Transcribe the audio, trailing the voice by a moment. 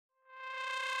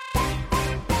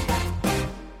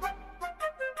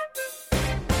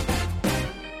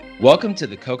Welcome to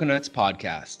the Coconuts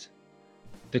Podcast.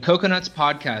 The Coconuts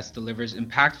Podcast delivers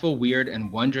impactful, weird,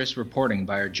 and wondrous reporting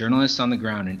by our journalists on the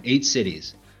ground in 8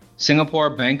 cities: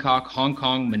 Singapore, Bangkok, Hong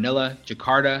Kong, Manila,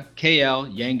 Jakarta,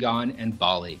 KL, Yangon, and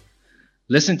Bali.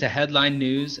 Listen to headline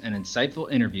news and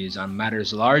insightful interviews on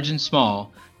matters large and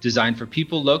small, designed for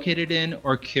people located in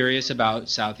or curious about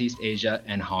Southeast Asia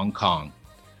and Hong Kong.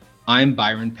 I'm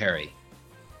Byron Perry.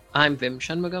 I'm Vim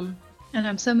Shanmugam. And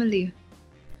I'm Summer Lee.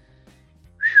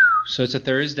 So it's a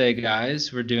Thursday,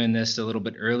 guys. We're doing this a little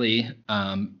bit early.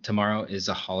 Tomorrow is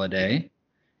a holiday.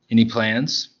 Any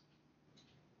plans?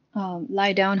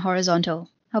 Lie down horizontal.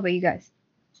 How about you guys?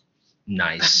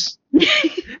 Nice.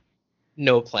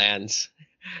 No plans.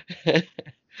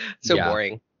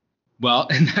 Boring. Well,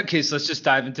 in that case, let's just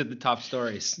dive into the top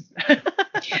stories.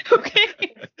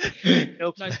 Okay.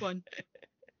 Nope. Nice one.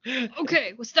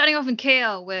 Okay, we're starting off in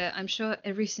KL, where I'm sure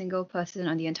every single person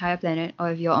on the entire planet,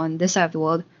 or if you're on this side of the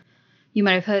world, you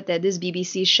might have heard that this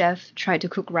BBC chef tried to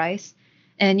cook rice.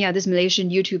 And yeah, this Malaysian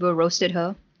YouTuber roasted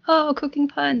her. Oh, cooking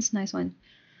puns. Nice one.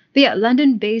 But yeah,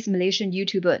 London-based Malaysian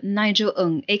YouTuber Nigel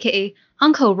Ng, aka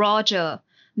Uncle Roger,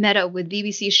 met up with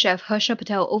BBC chef Harsha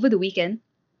Patel over the weekend.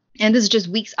 And this is just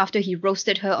weeks after he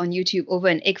roasted her on YouTube over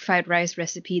an egg fried rice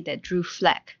recipe that drew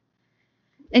flack.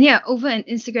 And yeah, according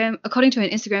to an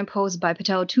Instagram post by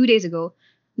Patel 2 days ago,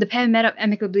 the pair met up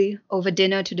amicably over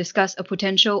dinner to discuss a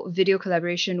potential video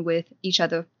collaboration with each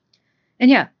other. And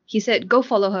yeah, he said, go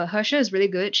follow her. Harsha is really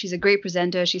good. She's a great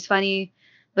presenter. She's funny.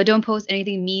 But don't post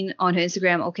anything mean on her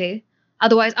Instagram, okay?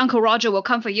 Otherwise, Uncle Roger will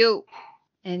come for you.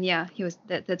 And yeah,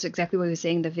 that's exactly what he was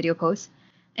saying in the video post.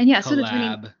 And yeah, so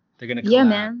Collab. They're going to collab. Yeah,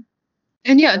 man.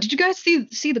 And yeah, did you guys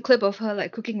see the clip of her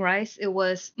like cooking rice? It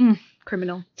was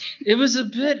criminal. It was a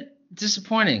bit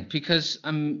disappointing because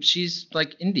she's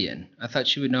like Indian. I thought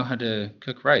she would know how to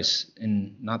cook rice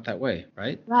and not that way,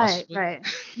 right? Right.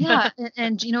 Yeah,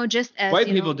 and you know, just as white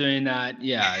people doing that,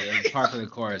 yeah, par for the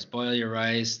course. Boil your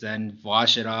rice, then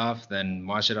wash it off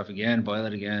again, boil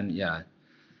it again, yeah.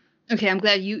 Okay, I'm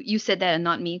glad you said that and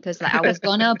not me, because like, I was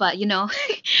gonna, but you know.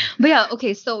 But yeah,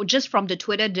 okay, so just from the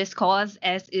Twitter discourse,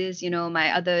 as is, you know,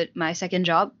 my second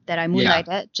job that I moonlight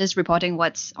at, just reporting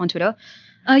what's on Twitter.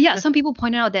 Some people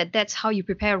pointed out that that's how you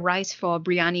prepare rice for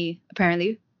biryani,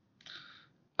 apparently.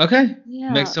 Okay,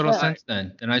 yeah, makes total sense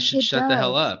then. Then I should shut the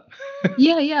hell up.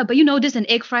 yeah, but you know, this is an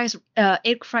egg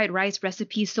fried rice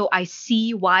recipe, so I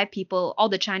see why all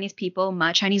the Chinese people,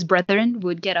 my Chinese brethren,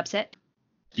 would get upset.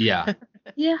 Yeah.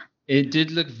 Yeah. It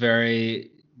did look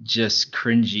very just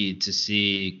cringy to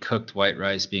see cooked white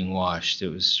rice being washed. It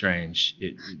was strange.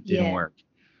 It didn't work.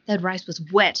 That rice was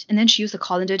wet, and then she used a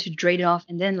colander to drain it off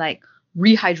and then like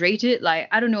rehydrate it. Like,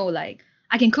 I don't know, like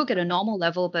I can cook at a normal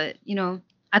level, but you know,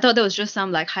 I thought that was just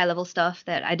some like high level stuff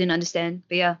that I didn't understand.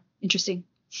 But yeah, interesting.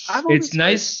 It's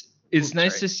nice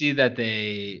to see that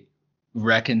they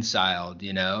reconciled,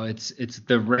 you know. It's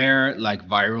the rare like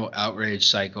viral outrage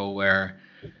cycle where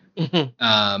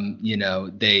you know,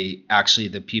 they actually,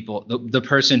 the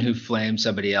person who flamed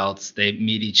somebody else, they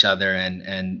meet each other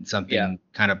and something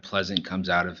kind of pleasant comes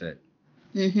out of it.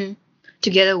 Mm-hmm.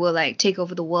 Together we'll like take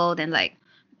over the world and like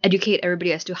educate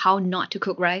everybody as to how not to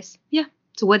cook rice. Yeah,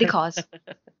 it's a worthy cause.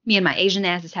 Me and my Asian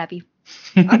ass is happy.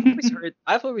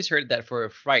 I've always heard that for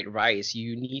fried rice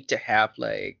you need to have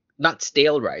like not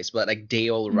stale rice but like day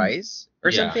old rice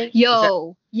or something.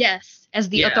 Yes, as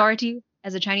the authority,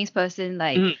 as a Chinese person,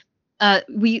 like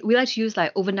we like to use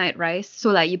like overnight rice, so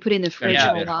like you put it in the fridge for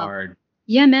a while. Hard.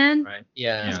 Yeah, man. Right.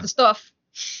 Yeah. That's the stuff.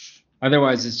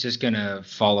 Otherwise, it's just gonna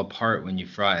fall apart when you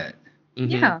fry it.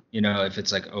 Mm-hmm. Yeah. You know, if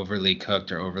it's like overly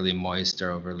cooked or overly moist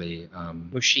or overly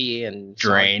mushy and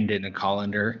drained in a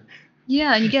colander.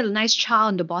 Yeah, and you get a nice chow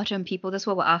on the bottom, people. That's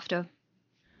what we're after.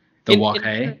 The wok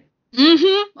hei.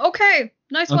 Okay.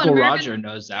 Nice one. Uncle Roger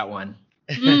knows that one.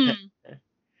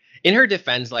 In her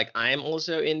defense, like I'm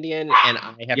also Indian and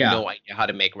I have no idea how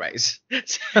to make rice.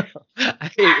 So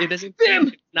it doesn't.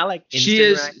 It's not like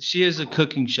rice. She is a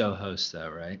cooking show host, though,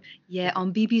 right? Yeah,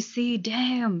 on BBC.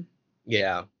 Damn.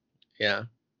 Yeah.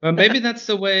 Well, maybe that's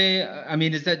the way. I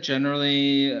mean, is that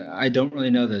generally? I don't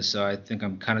really know this, so I think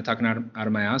I'm kind of talking out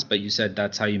of my ass. But you said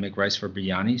that's how you make rice for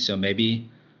biryani, so maybe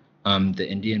the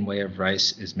Indian way of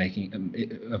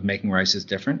making rice is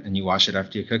different, and you wash it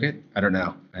after you cook it. I don't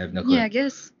know. I have no clue. Yeah, I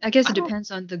guess it depends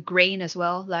on the grain as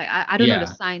well. Like I don't know the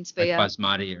science, but like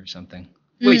basmati or something.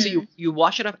 Wait, so you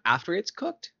wash it up after it's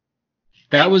cooked?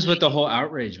 That was what the whole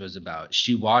outrage was about.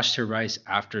 She washed her rice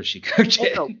after she cooked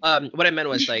it. What I meant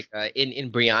was like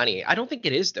in biryani. I don't think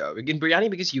it is though. In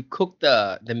biryani, because you cook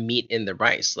the meat in the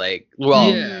rice. Like,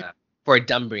 for a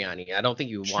dum biryani. I don't think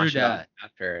you True wash it up that.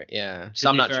 after. Yeah. To So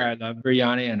I'm be not fair, sure. I love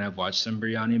biryani, and I've watched some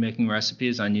biryani making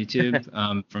recipes on YouTube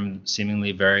from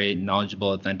seemingly very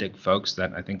knowledgeable, authentic folks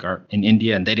that I think are in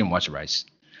India, and they didn't watch rice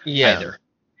Yeah. either.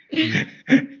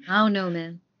 I don't know,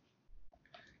 man.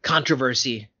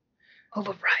 Controversy.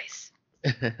 Over rice.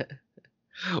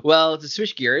 Well, to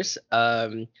switch gears,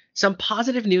 some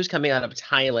positive news coming out of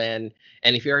Thailand.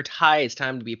 And if you're Thai, it's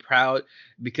time to be proud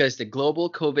because the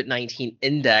global COVID-19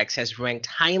 index has ranked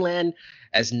Thailand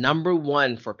as number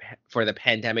one for the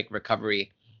pandemic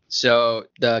recovery. So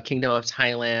the Kingdom of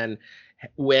Thailand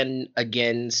went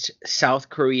against South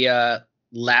Korea,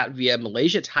 Latvia,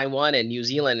 Malaysia, Taiwan, and New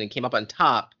Zealand and came up on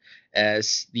top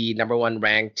as the number one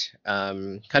ranked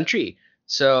country.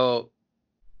 So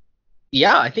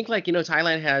yeah, I think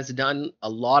Thailand has done a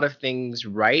lot of things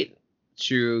right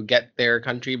to get their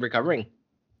country recovering.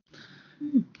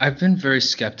 I've been very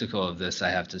skeptical of this, I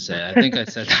have to say. I think I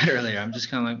said that earlier. I'm just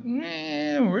kind of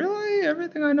like, really?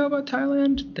 Everything I know about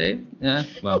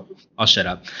Thailand? Well, I'll shut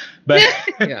up. But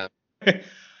Yeah.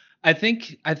 I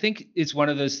think it's one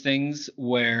of those things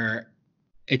where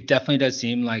it definitely does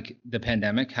seem like the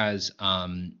pandemic has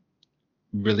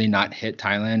really not hit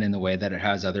Thailand in the way that it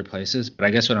has other places. But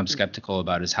I guess what I'm skeptical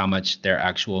about is how much their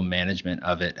actual management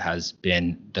of it has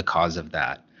been the cause of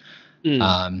that.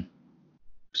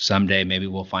 Someday maybe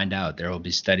we'll find out. There will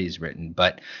be studies written.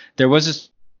 But there was a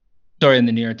story in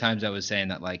the New York Times that was saying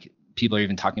that like people are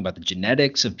even talking about the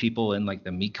genetics of people in like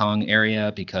the Mekong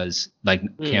area because like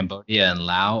Cambodia and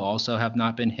Laos also have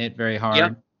not been hit very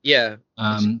hard. Yeah.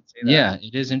 Yeah,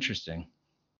 it is interesting.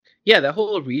 Yeah, the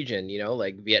whole region,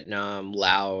 like Vietnam,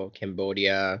 Laos,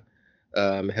 Cambodia,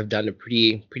 have done a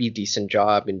pretty decent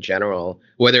job in general.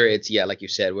 Whether it's like you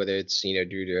said, whether it's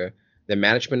due to the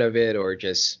management of it or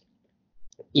just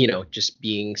just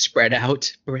being spread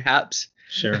out, perhaps.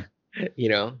 Sure.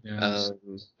 Yes.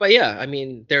 But yeah, I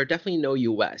mean, there are definitely no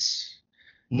U.S.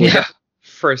 Yeah.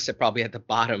 First, probably at the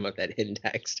bottom of that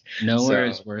index. Nowhere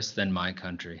is worse than my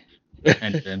country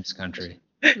and Vim's country.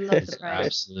 It's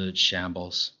absolute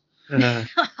shambles.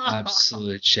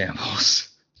 Absolute shambles.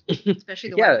 Especially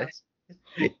the White House.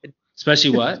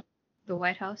 Especially what? The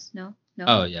White House? No.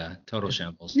 Oh yeah, total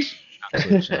shambles.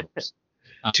 Absolute shambles.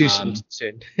 Too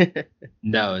soon.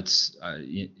 No, it's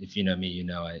if you know me, you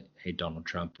know I hate Donald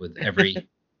Trump with every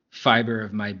fiber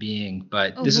of my being.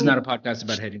 But this is not a podcast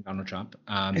about hating Donald Trump.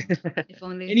 If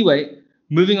only. Anyway,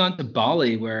 moving on to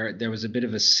Bali, where there was a bit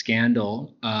of a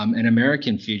scandal. An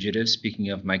American fugitive, speaking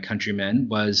of my countrymen,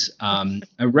 was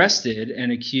arrested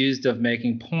and accused of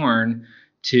making porn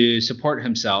to support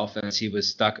himself as he was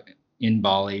stuck in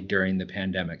Bali during the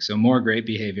pandemic. So more great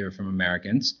behavior from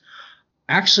Americans.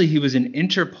 Actually, he was an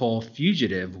Interpol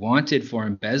fugitive wanted for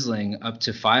embezzling up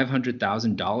to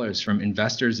 $500,000 from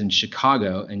investors in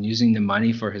Chicago and using the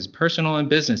money for his personal and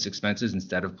business expenses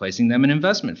instead of placing them in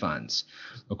investment funds,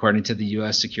 according to the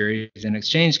U.S. Securities and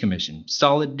Exchange Commission.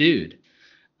 Solid dude.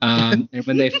 And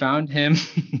when they found him,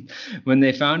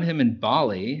 in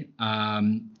Bali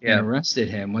and arrested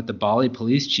him, what the Bali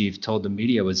police chief told the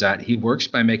media was that he works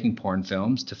by making porn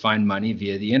films to find money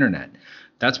via the internet.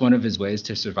 That's one of his ways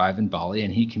to survive in Bali,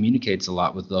 and he communicates a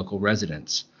lot with local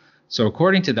residents. So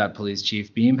according to that police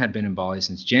chief, Beam had been in Bali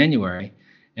since January,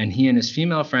 and he and his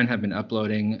female friend have been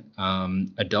uploading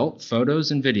adult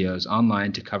photos and videos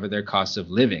online to cover their costs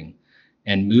of living,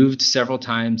 and moved several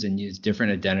times and used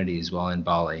different identities while in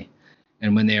Bali.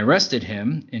 And when they arrested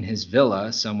him in his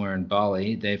villa somewhere in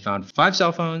Bali, they found 5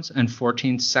 cell phones and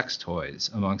 14 sex toys,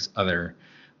 amongst other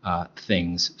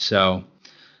things. So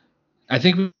I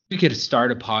think we could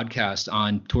start a podcast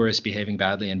on tourists behaving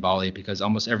badly in Bali because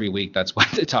almost every week that's what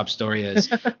the top story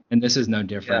is. And this is no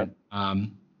different. Yeah.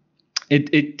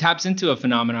 It taps into a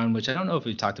phenomenon, which I don't know if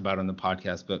we've talked about on the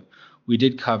podcast, but we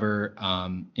did cover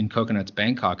in Coconuts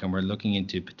Bangkok, and we're looking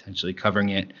into potentially covering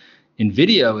it in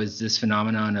video, is this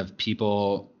phenomenon of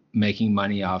people making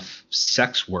money off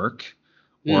sex work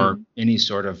or any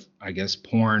sort of, I guess,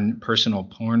 personal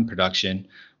porn production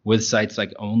with sites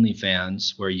like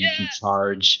OnlyFans, where you can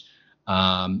charge.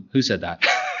 Who said that?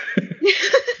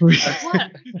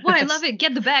 What? I love it.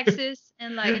 Get the bag, sis.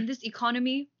 And like in this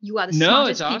economy, you are the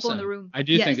smartest people in the room. I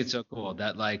do think it's so cool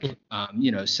that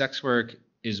sex work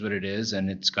is what it is, and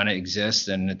it's going to exist,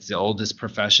 and it's the oldest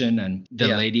profession. And the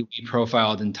lady we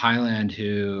profiled in Thailand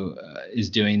who is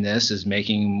doing this is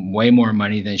making way more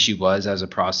money than she was as a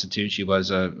prostitute. She was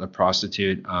a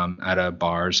prostitute at a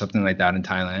bar or something like that in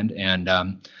Thailand. And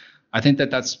I think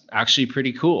that's actually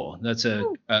pretty cool. That's a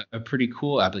pretty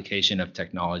cool application of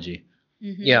technology.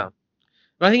 Mm-hmm. Yeah.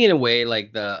 But I think in a way,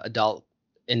 like the adult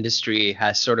industry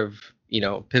has sort of,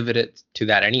 pivoted to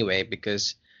that anyway,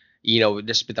 because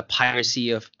just with the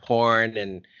piracy of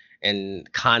porn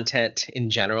and content in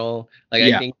general. Like,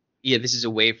 Yeah. I think, this is a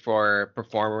way for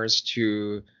performers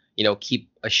to, keep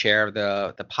a share of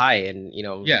the pie and,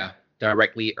 Yeah.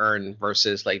 directly earn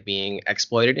versus like being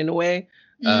exploited in a way.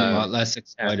 A lot less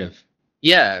exploitive.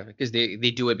 Yeah, because they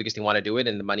do it because they want to do it,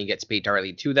 and the money gets paid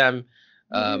directly to them.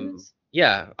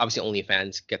 Yeah, obviously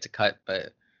OnlyFans gets a cut,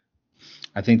 but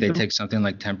I think they take something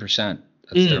like 10%.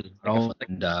 That's their model, like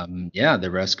and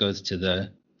the rest goes to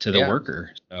the Yeah.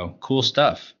 worker. So cool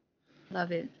stuff.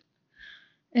 Love it.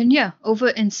 And over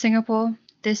in Singapore,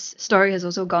 this story has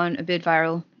also gone a bit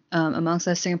viral amongst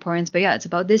us Singaporeans. But it's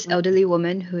about this elderly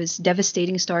woman whose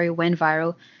devastating story went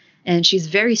viral, and she's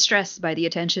very stressed by the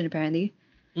attention, apparently.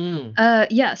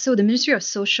 So the Ministry of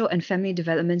Social and Family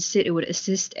Development said it would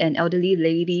assist an elderly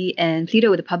lady and pleaded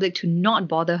with the public to not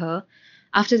bother her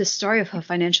after the story of her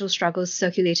financial struggles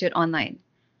circulated online.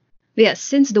 But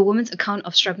since the woman's account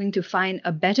of struggling to find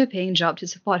a better paying job to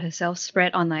support herself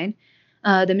spread online,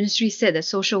 the ministry said that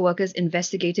social workers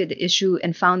investigated the issue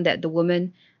and found that the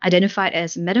woman, identified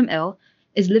as Madam L,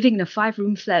 is living in a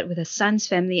 5-room flat with her son's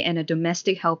family and a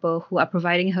domestic helper who are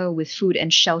providing her with food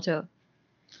and shelter.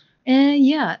 And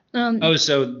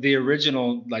so the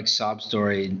original sob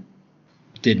story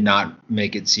did not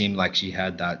make it seem like she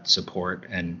had that support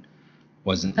and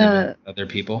wasn't living with other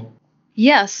people.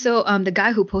 So the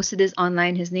guy who posted this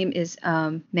online, his name is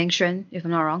Meng Shen, if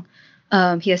I'm not wrong.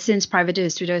 He has since privated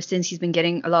his Twitter since he's been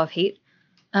getting a lot of hate.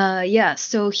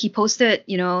 So he posted,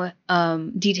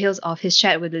 details of his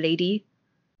chat with the lady,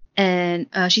 and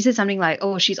she said something like,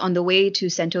 "Oh, she's on the way to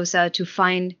Sentosa to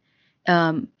find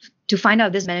out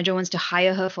if this manager wants to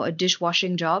hire her for a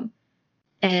dishwashing job,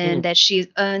 and that she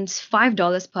earns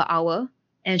 $5 per hour,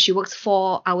 and she works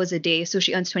 4 hours a day, so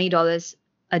she earns $20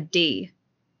 a day."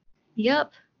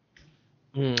 Yep.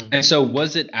 And so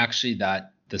was it actually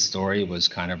that the story was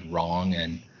kind of wrong,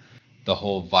 and the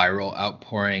whole viral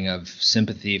outpouring of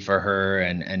sympathy for her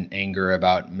and anger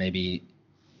about maybe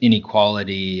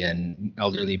inequality and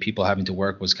elderly people having to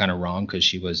work was kind of wrong because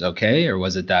she was okay? Or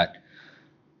was it that,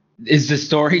 is the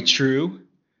story true?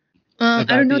 I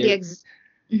don't know the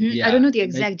I don't know the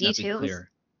exact maybe that'd be details. clear.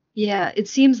 Yeah, it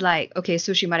seems like, okay,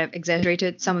 so she might have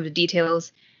exaggerated some of the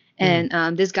details,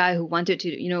 and this guy who wanted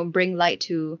to, bring light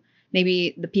to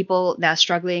maybe the people that are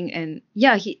struggling, and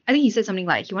I think he said something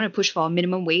like he wanted to push for a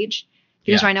minimum wage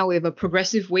because right now we have a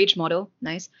progressive wage model.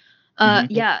 Nice.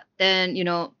 Then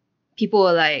people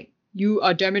are like, "You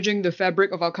are damaging the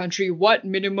fabric of our country. What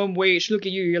minimum wage? Look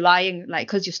at you, you're lying, like,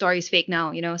 because your story is fake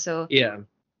now, so it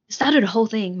started the whole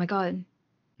thing. My God.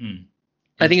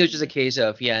 I think it was just a case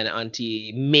of an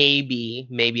auntie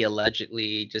maybe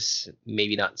allegedly just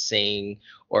maybe not saying,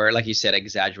 or like you said,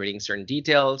 exaggerating certain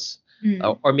details,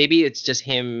 or maybe it's just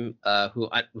him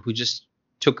who just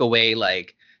took away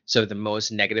so the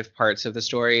most negative parts of the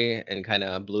story and kind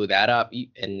of blew that up,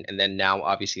 and then now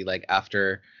obviously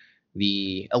after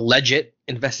the alleged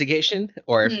investigation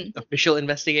or official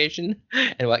investigation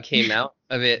and what came out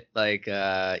of it,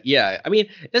 I mean,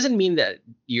 it doesn't mean that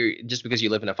you're just because you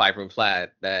live in a 5-room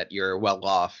flat that you're well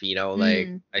off,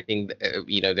 I think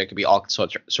there could be all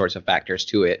sorts of factors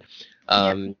to it,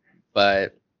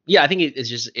 but I think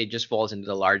it just falls into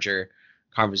the larger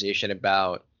conversation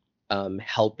about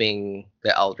helping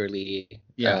the elderly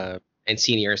and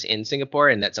seniors in Singapore,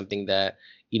 and that's something that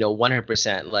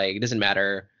 100% it doesn't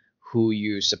matter who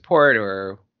you support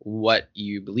or what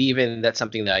you believe in. That's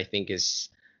something that I think is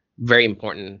very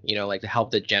important, to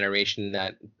help the generation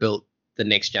that built the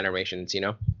next generations,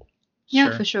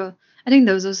 Yeah, for sure. I think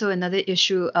there was also another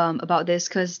issue about this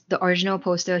because the original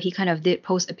poster, he kind of did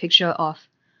post a picture of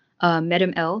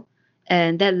Madam L,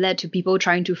 and that led to people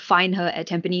trying to find her at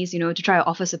Tampines, to try to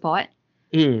offer support.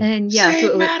 And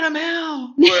Save Madam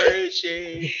L! Where is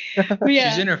she?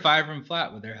 She's in her 5-room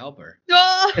flat with her helper.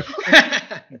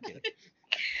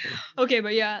 Okay,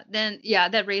 but then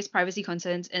that raised privacy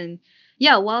concerns, and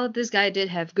while this guy did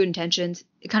have good intentions,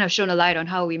 it kind of shone a light on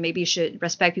how we maybe should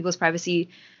respect people's privacy.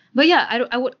 But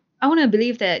I want to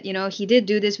believe that he did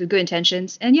do this with good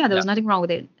intentions, and there was nothing wrong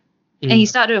with it. And he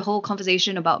started a whole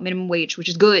conversation about minimum wage, which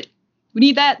is good. We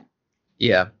need that.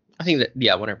 Yeah, I think that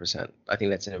 100%. I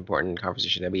think that's an important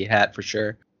conversation that we had for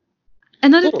sure.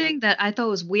 Another thing that I thought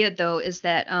was weird, though, is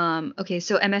that,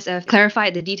 so MSF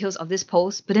clarified the details of this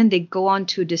post, but then they go on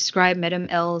to describe Madam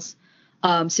L's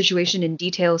situation in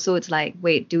detail. So it's like,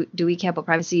 wait, do we care about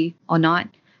privacy or not?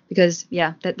 Because,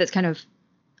 that's kind of,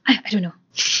 I don't know.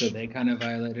 So they kind of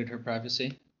violated her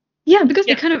privacy? Yeah, because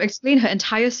they kind of explain her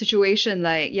entire situation.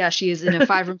 Like, she is in a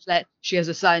 5-room flat. She has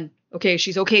a son. Okay,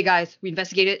 she's okay, guys. We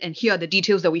investigated, and here are the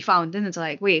details that we found. Then it's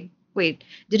like, wait, Wait,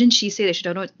 didn't she say that she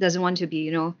doesn't want to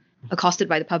be, accosted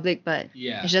by the public, but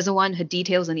Yeah. she doesn't want her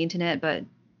details on the internet, but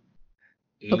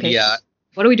okay. Yeah.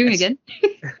 What are we doing again?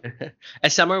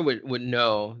 As Summer would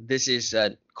know, this is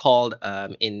called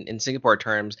in Singapore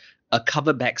terms a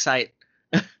cover backside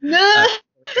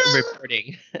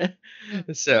reporting.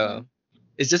 So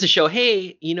it's just to show,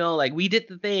 hey, like we did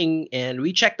the thing and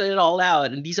we checked it all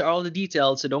out, and these are all the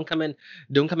details. So don't come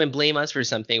and blame us for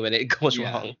something when it goes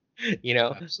wrong.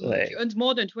 Absolutely. If you earn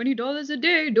more than $20 a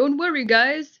day, don't worry,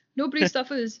 guys. Nobody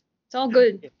suffers. It's all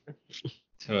good.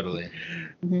 Totally.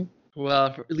 Mm-hmm.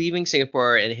 Well, leaving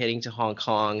Singapore and heading to Hong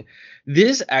Kong,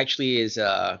 this actually is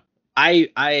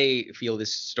I feel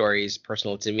this story is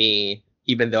personal to me,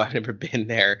 even though I've never been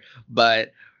there.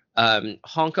 But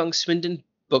Hong Kong's Swindon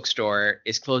bookstore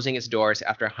is closing its doors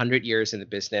after 100 years in the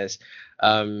business.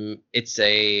 It's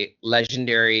a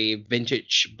legendary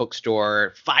vintage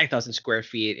bookstore, 5,000 square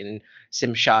feet in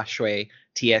Sim Sha Shui,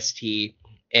 TST,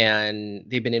 and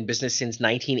they've been in business since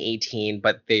 1918,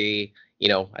 but they,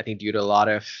 I think due to a lot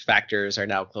of factors are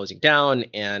now closing down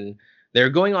and they're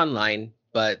going online,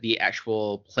 but the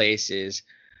actual place is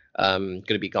going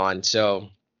to be gone. So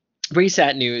very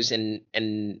sad news.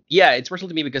 And yeah, it's personal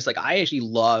to me because like I actually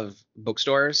love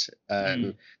bookstores.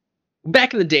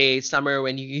 Back in the day, Summer,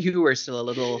 when you were still a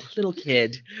little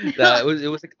kid, it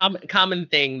was a common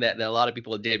thing that a lot of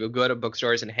people did. We'd go to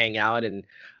bookstores and hang out, and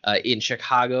in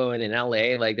Chicago and in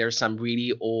LA, like there's some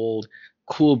really old,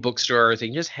 cool bookstores,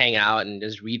 and you just hang out and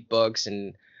just read books.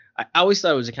 And I always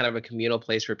thought it was a kind of a communal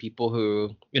place for people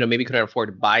who maybe couldn't afford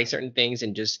to buy certain things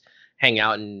and just hang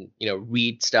out and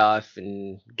read stuff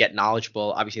and get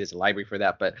knowledgeable. Obviously, there's a library for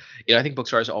that, but I think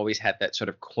bookstores always had that sort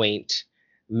of quaint,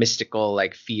 mystical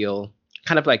like feel,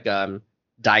 kind of like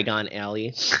Diagon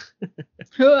Alley.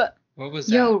 What was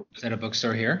that? Yo. Is that a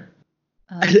bookstore here?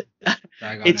 It's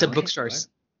Alley? a bookstore.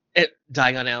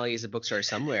 Diagon Alley is a bookstore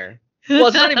somewhere. Well,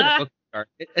 it's not even a bookstore.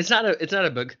 It's not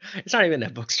a book. It's not even a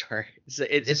bookstore.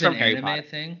 It's from Harry Potter.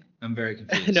 Thing? I'm very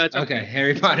confused. No, it's okay.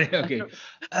 Harry Potter. Okay.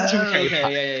 It's from Harry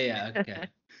Potter. Yeah. Okay.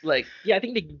 Like, yeah, I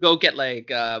think they go get like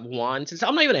wands.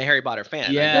 I'm not even a Harry Potter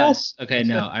fan. Yes. Okay.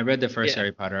 No, I read the first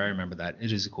Harry Potter. I remember that.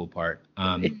 It is a cool part.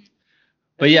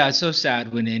 But yeah, it's so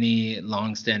sad when any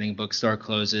long-standing bookstore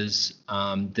closes.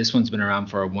 This one's been around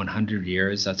for 100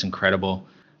 years. That's incredible.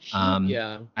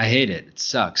 I hate it. It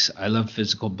sucks. I love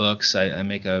physical books. I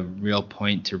make a real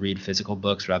point to read physical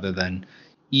books rather than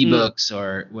ebooks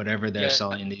or whatever they're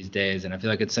selling these days. And I feel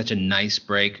like it's such a nice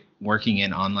break working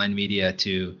in online media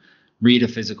to read a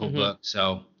physical book.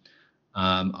 So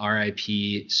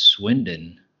R.I.P.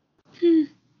 Swindon.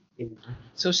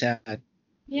 So sad.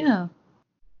 Yeah.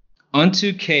 On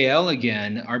to KL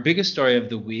again. Our biggest story of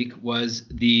the week was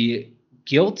the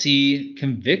guilty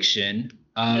conviction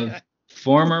of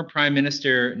former Prime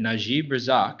Minister Najib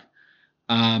Razak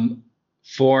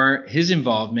for his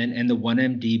involvement in the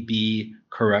 1MDB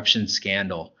corruption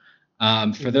scandal.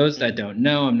 For those that don't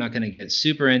know, I'm not going to get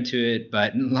super into it,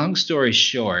 but long story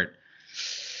short,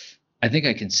 I think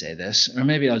I can say this, or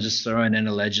maybe I'll just throw in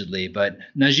allegedly, but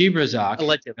Najib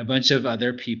Razak, a bunch of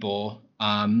other people,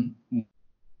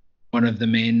 one of the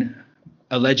main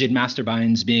alleged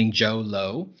masterminds being Joe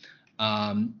Low,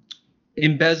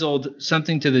 embezzled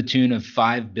something to the tune of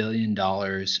 $5 billion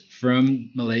from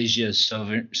Malaysia's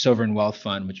sovereign wealth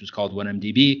fund, which was called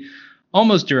 1MDB,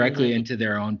 almost directly into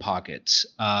their own pockets.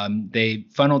 They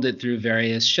funneled it through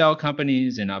various shell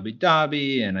companies in Abu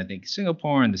Dhabi and I think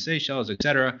Singapore and the Seychelles,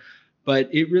 etc.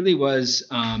 But it really was,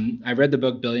 I read the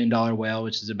book $1 Billion Whale,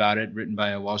 which is about it, written by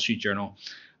a Wall Street Journal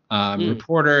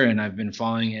reporter, and I've been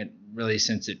following it really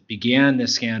since it began,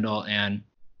 this scandal, and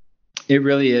it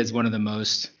really is one of the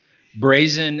most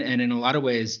brazen and in a lot of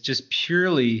ways just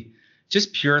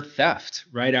pure theft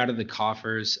right out of the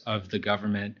coffers of the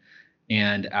government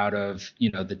and out of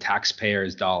the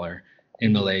taxpayer's dollar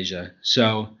in Malaysia.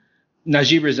 So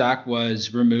Najib Razak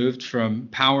was removed from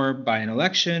power by an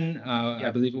election,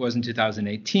 I believe it was in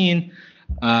 2018.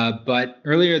 But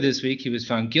earlier this week, he was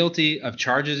found guilty of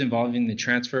charges involving the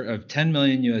transfer of $10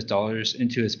 million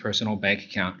into his personal bank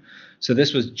account. So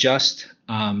this was just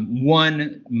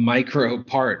one micro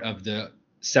part of the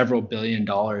several $1 billion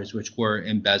which were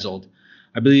embezzled.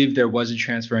 I believe there was a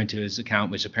transfer into his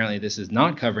account, which apparently this is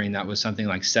not covering. That was something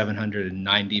like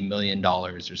 $790 million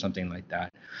or something like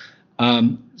that.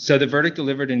 So the verdict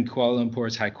delivered in Kuala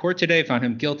Lumpur's High Court today found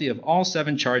him guilty of all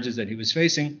 7 charges that he was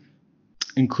facing,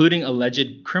 including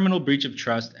alleged criminal breach of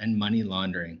trust and money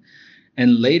laundering.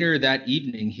 And later that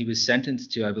evening, he was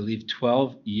sentenced to, I believe,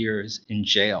 12 years in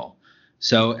jail.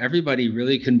 So everybody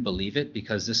really couldn't believe it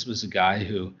because this was a guy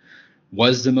who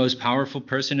was the most powerful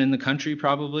person in the country,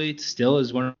 probably, still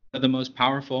is one of the most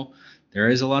powerful. There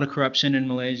is a lot of corruption in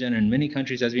Malaysia and in many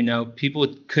countries, as we know. People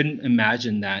couldn't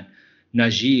imagine that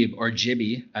Najib, or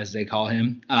Jibby, as they call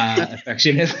him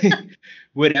affectionately,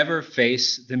 would ever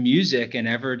face the music and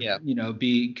ever,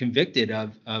 be convicted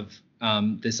of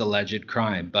this alleged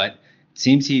crime. But it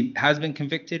seems he has been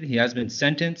convicted. He has been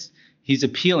sentenced. He's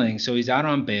appealing, so he's out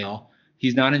on bail.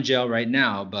 He's not in jail right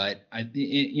now, but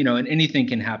and anything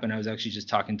can happen. I was actually just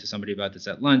talking to somebody about this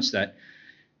at lunch, that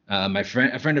a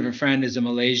friend of a friend is a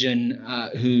Malaysian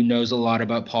who knows a lot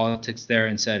about politics there,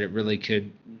 and said it really could.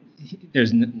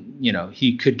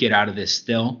 He could get out of this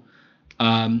still.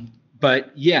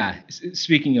 But yeah,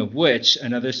 speaking of which,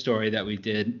 another story that we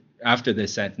did after the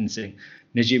sentencing,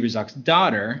 Najib Razak's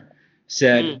daughter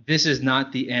said, "This is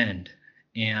not the end,"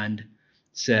 and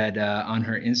said on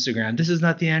her Instagram, "This is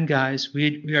not the end, guys.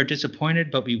 We are disappointed,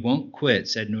 but we won't quit,"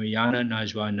 said Nuriana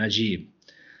Najwa Najib.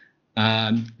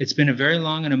 It's been a very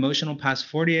long and emotional past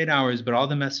 48 hours, but all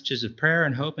the messages of prayer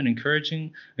and hope and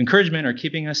encouragement are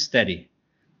keeping us steady.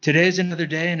 Today is another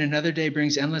day, and another day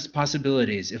brings endless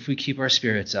possibilities if we keep our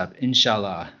spirits up,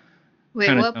 inshallah.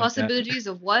 Wait, what possibilities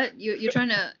of what? You're trying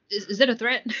to... Is it a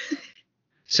threat?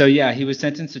 So yeah, he was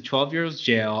sentenced to 12 years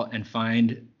jail and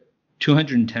fined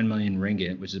 210 million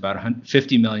ringgit, which is about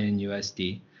 50 million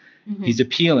USD. Mm-hmm. He's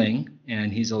appealing,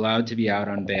 and he's allowed to be out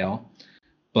on bail.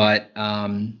 But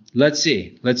let's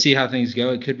see how things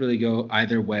go. It could really go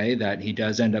either way, that he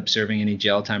does end up serving any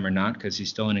jail time or not, because he's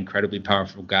still an incredibly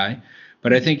powerful guy.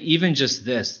 But I think even just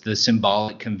the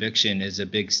symbolic conviction is a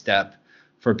big step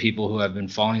for people who have been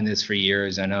following this for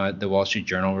years. I know the Wall Street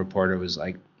Journal reporter was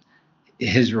like,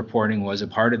 his reporting was a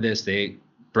part of this. They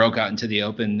broke out into the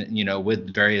open,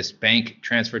 with various bank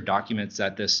transfer documents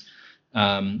that this,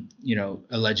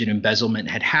 alleged embezzlement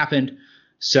had happened.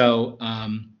 So,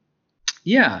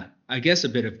 yeah, I guess a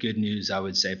bit of good news, I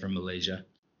would say, from Malaysia.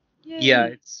 Yay. Yeah,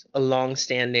 it's a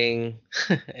long-standing.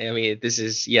 I mean, this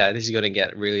is going to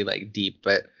get really deep,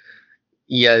 but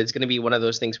yeah, it's going to be one of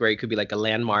those things where it could be like a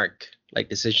landmark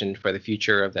decision for the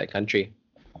future of that country.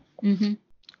 Mm-hmm.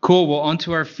 Cool. Well, on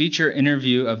to our feature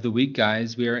interview of the week,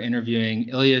 guys. We are interviewing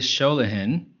Ilyas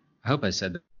Sholihyn. I hope I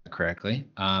said that correctly.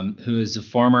 Who is the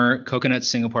former Coconut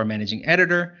Singapore managing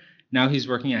editor. Now he's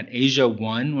working at Asia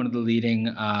One, one of the leading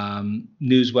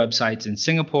news websites in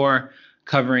Singapore,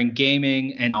 covering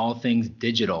gaming and all things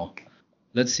digital.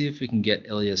 Let's see if we can get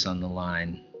Ilyas on the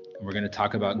line. We're going to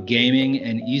talk about gaming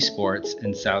and esports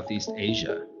in Southeast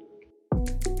Asia.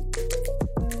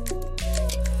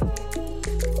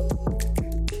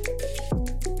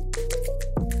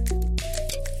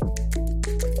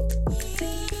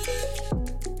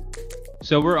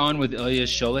 So we're on with Ilyas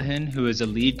Sholihyn, who is a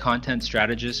lead content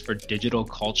strategist for digital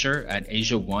culture at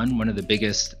Asia One of the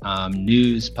biggest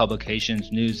news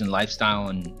publications, news and lifestyle,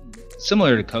 and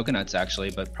similar to Coconuts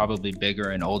actually, but probably bigger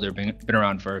and older, been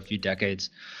around for a few decades.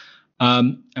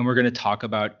 And we're going to talk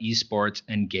about esports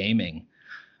and gaming.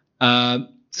 So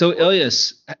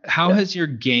Ilyas, how has your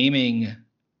gaming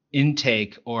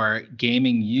intake or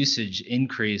gaming usage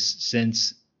increased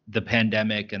since the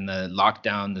pandemic and the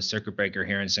lockdown, the circuit breaker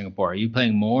here in Singapore? Are you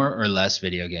playing more or less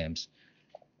video games?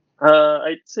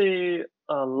 I'd say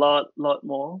a lot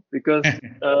more, because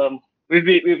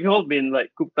we've all been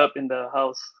cooped up in the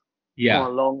house for a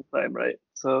long time, right?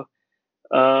 So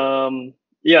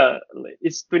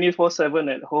it's 24/7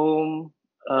 at home.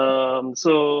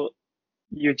 So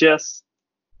you just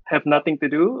have nothing to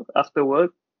do after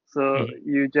work, so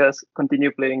you just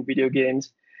continue playing video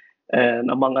games,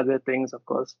 and among other things, of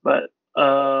course. But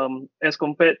as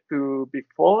compared to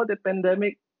before the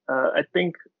pandemic, I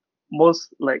think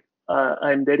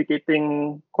I'm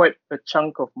dedicating quite a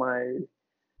chunk of my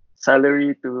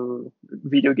salary to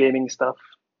video gaming stuff,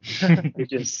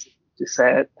 which is just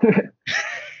sad.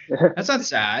 That's not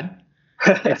sad.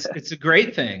 It's a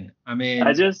great thing. I mean,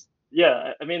 I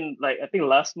think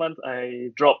last month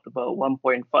I dropped about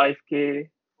 1.5K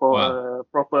for a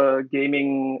proper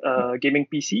gaming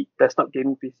PC, desktop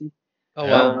gaming PC. Oh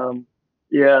wow.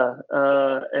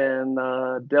 And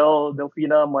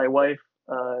Delphina, my wife,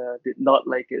 did not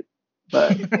like it,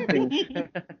 but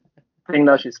I think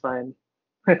now she's fine.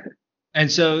 And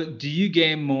so, do you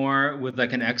game more with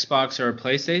an Xbox or a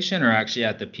PlayStation, or actually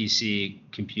at the PC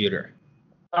computer?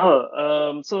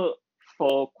 So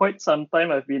for quite some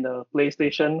time, I've been a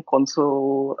PlayStation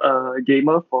console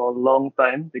gamer for a long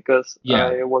time, because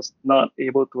I was not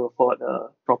able to afford a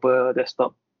proper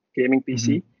desktop gaming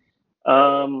PC.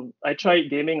 Mm-hmm. I tried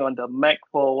gaming on the Mac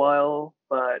for a while,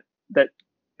 but that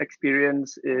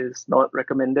experience is not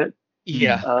recommended.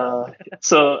 Yeah.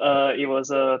 So it was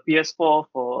a PS4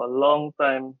 for a long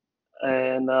time,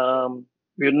 and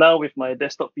with my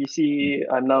desktop PC,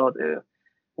 I'm now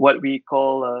what we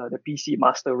call the PC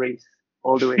master race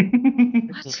all the way.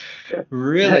 What?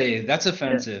 Really? That's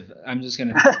offensive. I'm just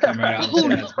gonna come right out and say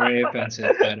that's very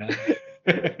offensive.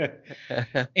 But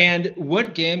and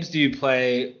what games do you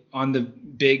play on the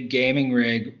big gaming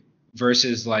rig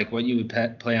versus like what you would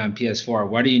play on PS4?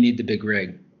 Why do you need the big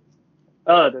rig?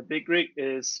 The big rig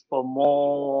is for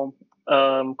more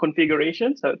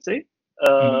configurations, I would say.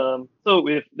 So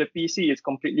with the PC, it's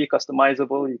completely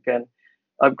customizable. You can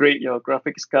upgrade your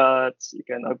graphics cards. You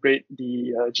can upgrade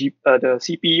the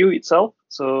CPU itself.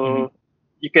 So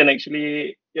you can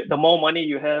actually, the more money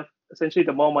you have, essentially,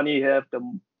 the more money you have, the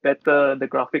better the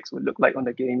graphics would look like on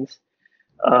the games.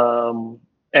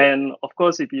 And of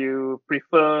course, if you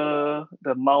prefer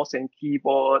the mouse and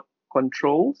keyboard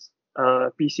controls,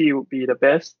 PC would be the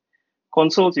best.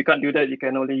 Consoles, you can't do that. You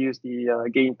can only use the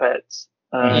game pads.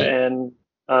 And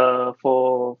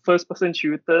for first-person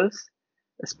shooters,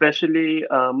 especially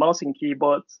mouse and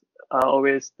keyboards are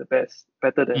always the best,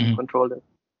 better than controller.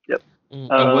 Yep.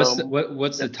 And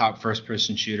what's the top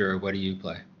first-person shooter? Or what do you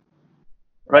play?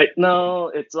 Right now,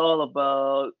 it's all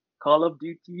about Call of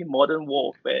Duty Modern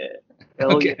Warfare.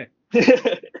 Okay.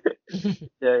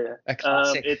 Yeah. A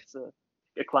classic. It's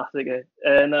a classic.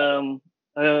 And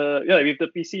with the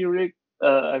PC rig,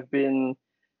 I've been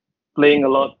playing a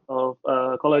lot of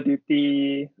Call of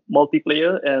Duty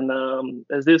multiplayer, and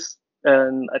there's this,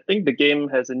 and I think the game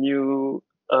has a new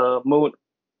mode,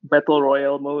 Battle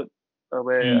Royale mode,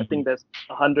 where I think there's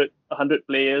 100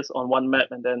 players on one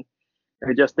map, and then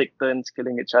we just take turns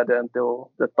killing each other until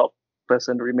the top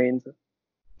person remains.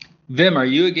 Vim, are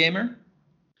you a gamer?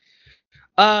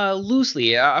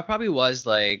 Loosely. I probably was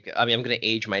like, I mean, I'm gonna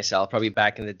age myself. Probably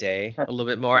back in the day a little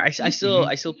bit more. I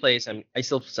still play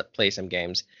some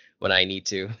games when I need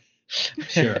to.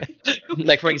 Sure.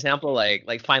 Like for example,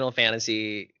 like Final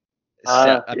Fantasy.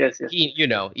 Yes.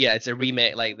 It's a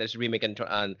remake. Like there's a remake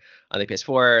on the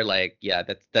PS4. Like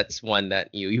that's one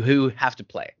that you have to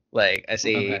play. Like as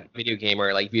a video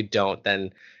gamer, like if you don't,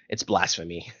 then it's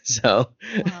blasphemy. So.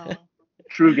 Wow.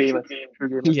 True gamer.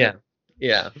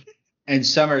 Yeah. And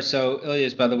Summer, so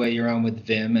Ilyas, by the way, you're on with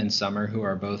Vim and Summer, who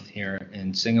are both here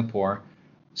in Singapore.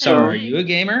 Summer, are you a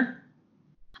gamer?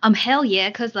 Hell yeah,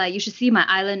 because like you should see my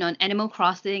island on Animal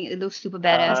Crossing. It looks super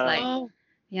badass.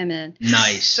 Yeah, man.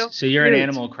 Nice. So you're an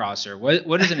Animal Crosser.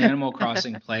 What is an Animal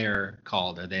Crossing player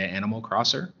called? Are they an Animal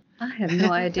Crosser? I have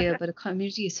no idea, but the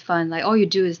community is fun. Like all you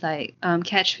do is like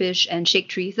catch fish and shake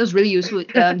trees. That was really useful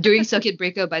during Circuit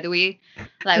Breaker, by the way.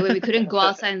 Like when we couldn't go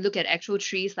outside and look at actual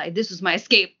trees, like this was my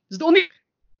escape. It's the only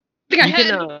thing I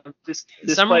had.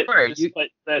 Despite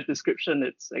that description,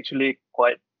 it's actually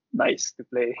quite nice to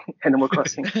play Animal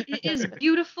Crossing. It is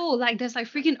beautiful. Like there's like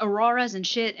freaking auroras and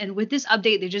shit. And with this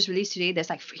update they just released today,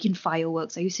 there's like freaking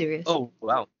fireworks. Are you serious? Oh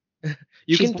wow.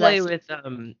 You can play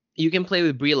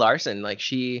with Brie Larson. Like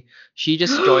she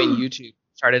just joined YouTube,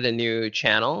 started a new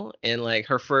channel, and like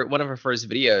one of her first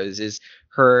videos is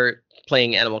her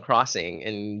playing Animal Crossing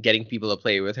and getting people to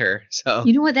play with her. So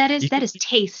you know what that is? That is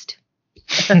taste.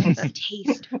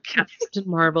 Taste. Captain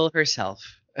Marvel herself.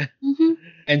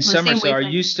 And Summer, so are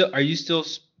you still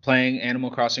playing Animal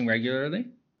Crossing regularly?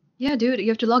 Yeah, dude, you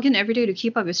have to log in every day to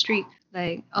keep up your streak.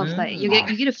 Like you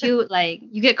get a few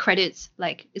you get credits.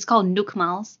 Like it's called Nook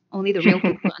Miles. Only the real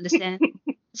people understand.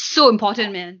 It's so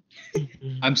important, man.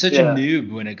 I'm such a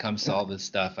noob when it comes to all this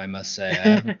stuff. I must say, I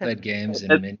haven't played games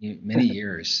in many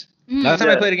years. Last time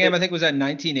I played a game, I think was at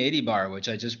 1980 bar, which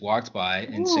I just walked by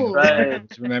in Singapore. I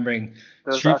was remembering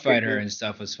Street Fighter and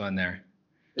stuff was fun there.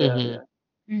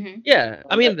 Yeah,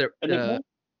 I mean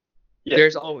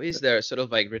there's always the sort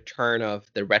of like return of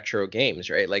the retro games,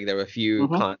 right? Like there were a few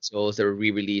consoles that were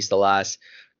re-released the last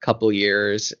couple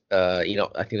years. I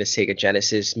think the Sega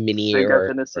Genesis Mini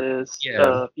Genesis,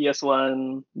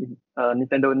 PS1,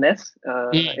 Nintendo NES,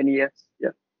 NES,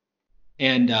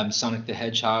 and Sonic the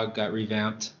Hedgehog got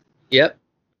revamped. Yep.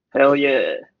 Hell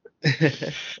yeah.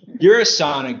 You're a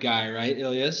Sonic guy, right,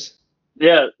 Ilyas?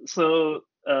 Yeah. So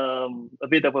a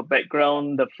bit of a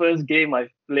background. The first game I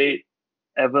played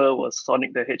ever was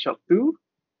Sonic the Hedgehog 2.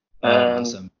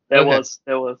 Awesome. There was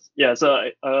So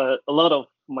a lot of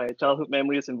my childhood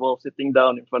memories involve sitting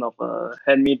down in front of a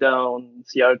hand-me-down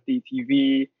CRT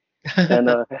TV and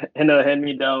a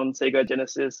hand-me-down Sega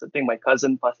Genesis. I think my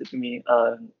cousin passed it to me.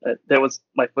 That was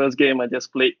my first game. I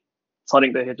just played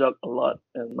Sonic the Hedgehog a lot,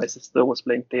 and my sister was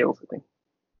playing Tails, I think.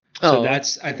 So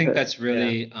that's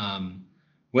really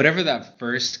whatever that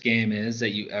first game is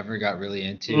that you ever got really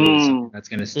into, is something that's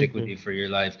going to stick with you for your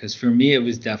life. Because for me, it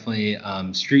was definitely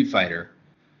Street Fighter.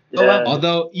 Oh wow.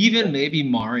 Although even maybe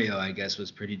Mario, I guess,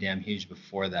 was pretty damn huge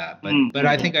before that. But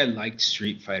I think I liked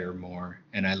Street Fighter more,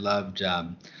 and I loved.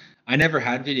 I never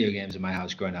had video games in my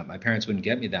house growing up. My parents wouldn't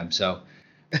get me them, so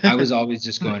I was always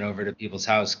just going over to people's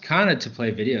house, kind of to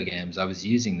play video games. I was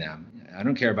using them. I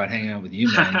don't care about hanging out with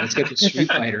you, man. Let's get the Street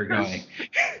Fighter going.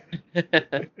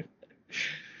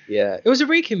 Yeah, it was a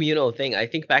very communal thing. I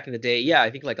think back in the day, yeah, I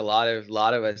think like a lot of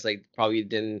us like probably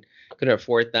couldn't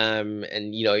afford them,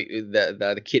 and you know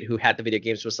the kid who had the video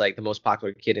games was like the most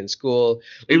popular kid in school.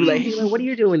 We'd be like, hey, man, what are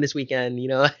you doing this weekend? You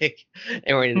know, like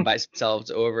everyone invites themselves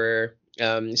over.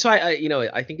 So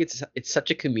I think it's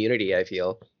such a community, I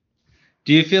feel.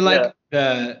 Do you feel like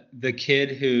the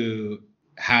kid who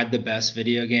had the best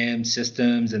video game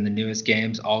systems and the newest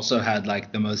games also had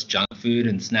like the most junk food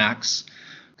and snacks?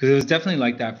 Because it was definitely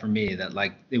like that for me, that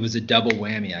like it was a double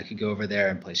whammy. I could go over there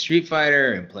and play Street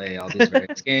Fighter and play all these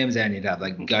various games, and you'd have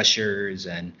like Gushers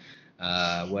and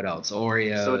what else?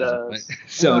 Oreos,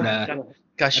 soda.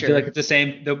 Gusher. I feel like it's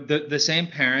the same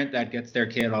parent that gets their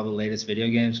kid all the latest video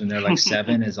games when they're like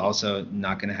 7 is also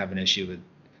not going to have an issue with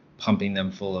pumping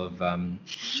them full of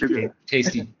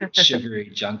tasty,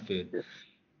 sugary junk food.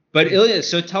 But Ilyas,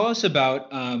 so tell us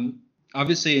about,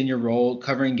 obviously in your role,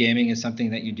 covering gaming is something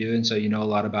that you do, and so you know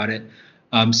a lot about it.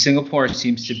 Singapore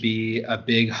seems to be a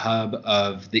big hub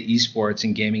of the esports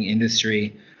and gaming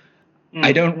industry.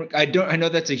 I know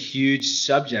that's a huge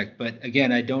subject, but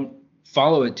again, I don't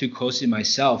follow it too closely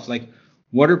myself. Like,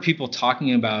 what are people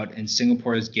talking about in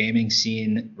Singapore's gaming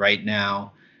scene right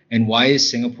now? And why is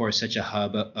Singapore such a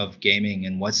hub of gaming?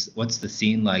 And what's the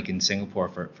scene like in Singapore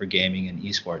for gaming and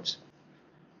esports?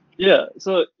 Yeah,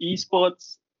 so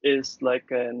esports is like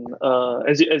an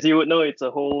as you would know, it's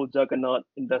a whole juggernaut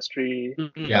industry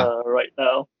right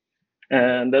now,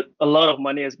 and that a lot of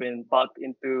money has been parked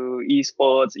into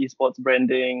esports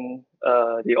branding,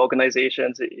 the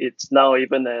organizations. It's now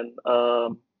even an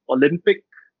Olympic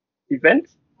event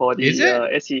for the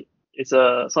SE. It's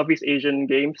a Southeast Asian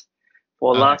Games.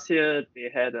 For last year,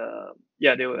 they had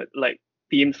they were like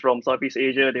teams from Southeast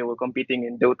Asia. They were competing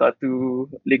in Dota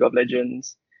 2, League of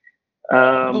Legends.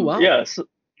 Wow. Yeah.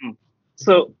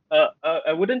 So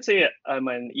I wouldn't say I'm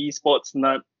an esports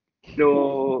nut,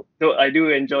 though I do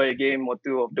enjoy a game or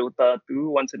two of Dota 2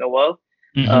 once in a while.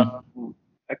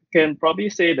 I can probably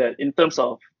say that in terms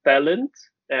of talent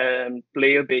and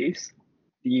player base,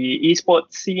 the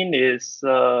esports scene is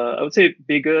I would say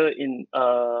bigger in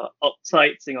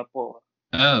outside Singapore.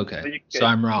 Oh, okay. So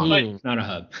I'm wrong. It's not a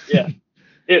hub. No.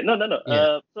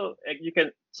 Yeah.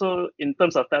 So in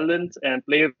terms of talent and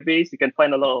player base, you can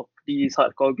find a lot of these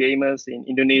hardcore gamers in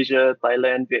Indonesia,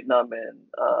 Thailand, Vietnam, and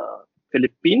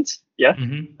Philippines. Yeah.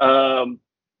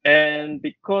 And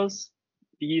because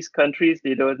these countries,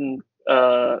 they don't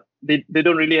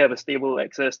really have a stable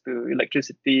access to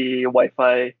electricity,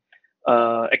 Wi-Fi,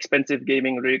 expensive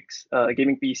gaming rigs,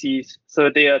 gaming PCs, so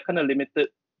they are kind of limited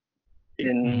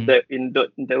in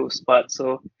those parts.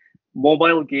 So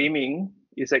mobile gaming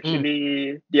is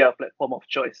actually their platform of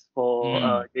choice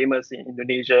for gamers in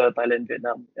Indonesia, Thailand,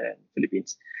 Vietnam, and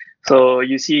Philippines. So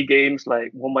you see games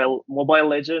like Mobile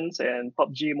Legends and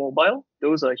PUBG Mobile.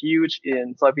 Those are huge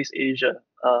in Southeast Asia,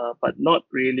 but not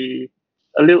really.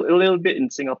 A little bit in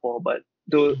Singapore, but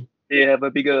though they have a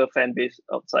bigger fan base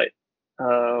outside.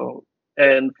 But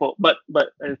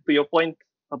to your point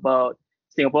about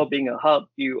Singapore being a hub,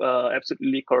 you are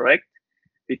absolutely correct,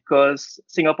 because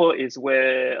Singapore is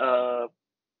where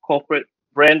corporate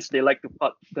brands, they like to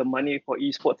park the money for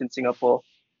esports in Singapore.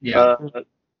 Yeah.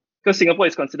 Because Singapore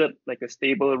is considered like a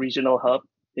stable regional hub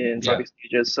in Southeast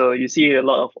Asia. So you see a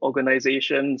lot of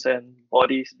organizations and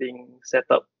bodies being set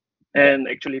up and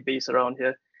actually based around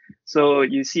here. So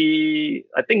you see,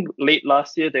 I think late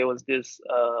last year, there was this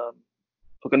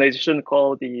organization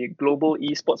called the Global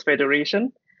Esports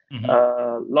Federation,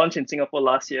 launched in Singapore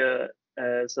last year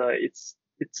as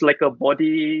it's like a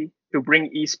body to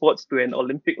bring esports to an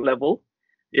Olympic level.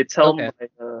 It's held by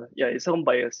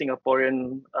a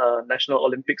Singaporean National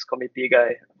Olympics Committee guy.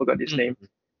 I forgot his name.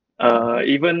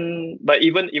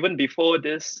 Even before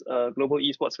this Global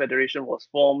Esports Federation was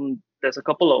formed, there's a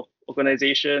couple of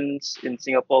organizations in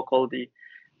Singapore called the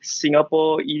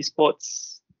Singapore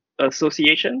Esports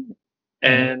Association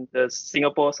and the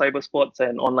Singapore Cybersports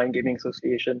and Online Gaming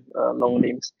Association, long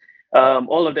names.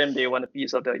 All of them, they want a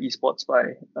piece of the esports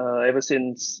pie ever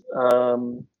since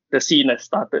the scene has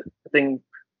started. I think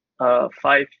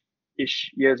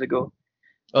 5-ish years ago.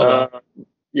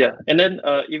 Yeah, and then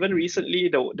even recently,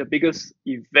 the biggest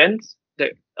event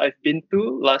that I've been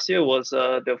to last year was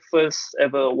the first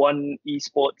ever One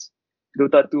Esports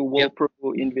Dota 2 World Pro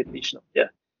Invitational. Yeah,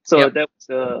 So that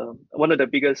was one of the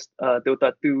biggest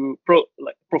Dota 2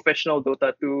 professional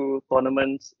Dota 2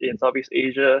 tournaments in Southeast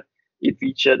Asia. It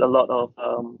featured a lot of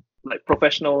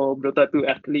professional Dota 2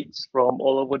 athletes from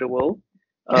all over the world.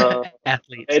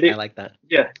 Athletes, I like that.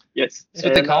 Yeah, yes. That's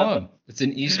what they call them. It's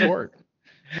an e-sport.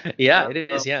 Yeah, it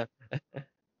is. Yeah.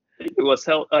 It was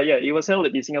held. It was held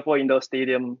at the Singapore Indoor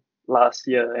Stadium last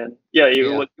year, and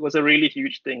it was a really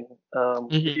huge thing.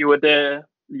 If you were there,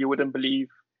 you wouldn't believe,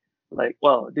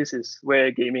 wow, this is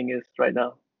where gaming is right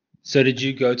now. So did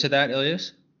you go to that,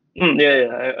 Ilyas?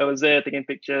 I was there taking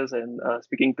pictures and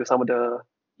speaking to some of the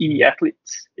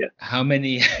athletes. Yeah. How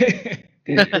many?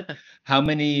 How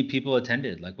many people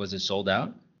attended? Like, was it sold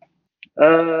out?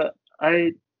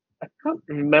 I can't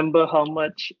remember how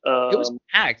much. It was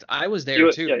packed. I was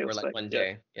there too for one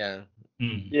day. Yeah.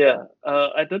 Yeah.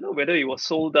 I don't know whether it was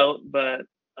sold out, but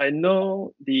I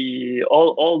know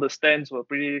all the stands were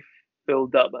pretty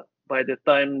filled up by the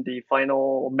time the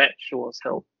final match was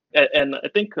held. And I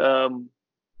think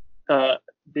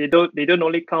they don't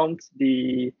only count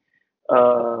the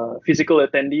physical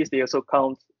attendees; they also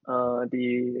count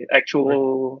the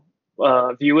actual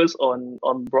viewers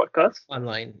on broadcast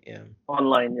online.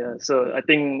 So I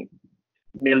think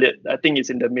it's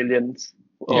in the millions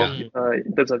in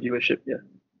terms of viewership.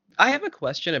 I have a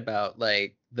question about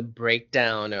the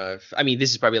breakdown of, I mean,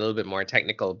 this is probably a little bit more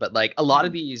technical, but a lot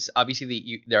of these,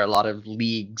 obviously there are a lot of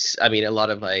leagues, I mean, a lot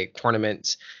of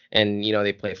tournaments, and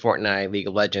they play Fortnite, League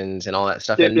of Legends and all that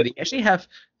stuff. And they actually have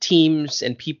teams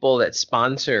and people that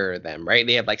sponsor them, right?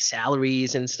 They have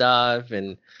salaries and stuff,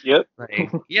 and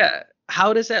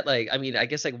how does that I mean, I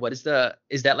guess what is that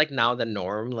now the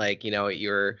norm? I know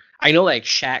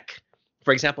Shaq,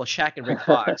 for example, Shaq and Rick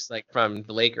Fox, from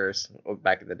the Lakers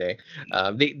back in the day,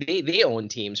 they own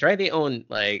teams, right? They own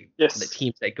the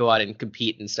teams that go out and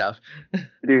compete and stuff.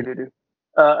 They do.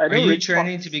 Are you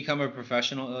training to become a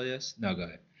professional, Ilyas? No, go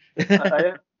ahead.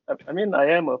 I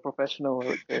am a professional.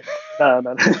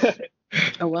 No.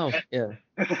 Oh wow, yeah.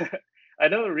 I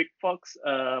know Rick Fox.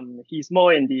 He's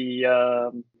more in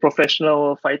the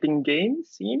professional fighting game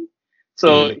scene.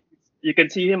 So you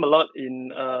can see him a lot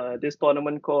in this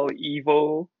tournament called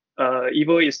Evo.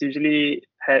 Evo is usually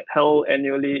held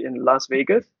annually in Las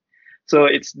Vegas. So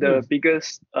it's the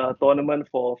biggest tournament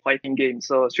for fighting games.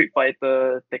 So Street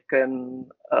Fighter, Tekken,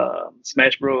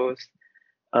 Smash Bros,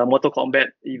 Mortal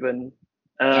Kombat even.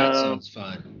 That sounds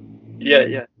fun.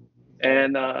 Yeah.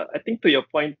 And I think to your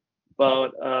point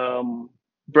about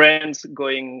brands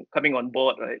coming on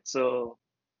board, right? So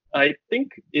I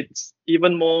think it's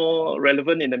even more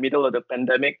relevant in the middle of the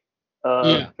pandemic.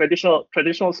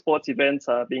 Traditional sports events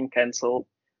are being cancelled,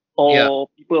 or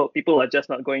people are just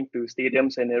not going to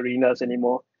stadiums and arenas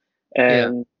anymore.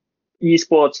 And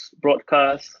esports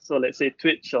broadcasts, so let's say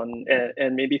Twitch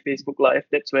and maybe Facebook Live,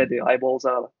 that's where the eyeballs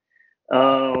are.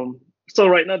 So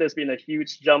right now there's been a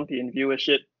huge jump in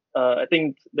viewership. I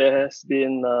think there has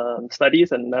been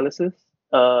studies and analysis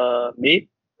made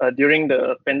during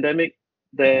the pandemic.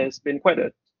 There's been quite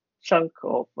a chunk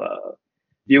of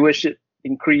viewership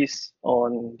increase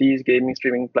on these gaming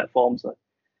streaming platforms.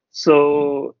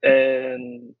 So,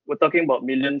 and we're talking about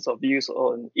millions of views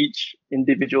on each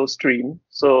individual stream.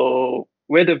 So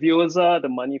where the viewers are, the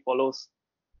money follows.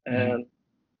 And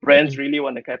brands really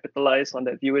want to capitalize on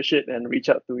that viewership and reach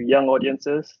out to young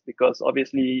audiences, because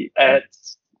obviously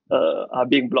ads are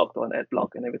being blocked on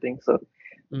AdBlock and everything. So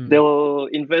they'll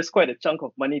invest quite a chunk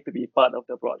of money to be part of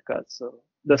the broadcast. So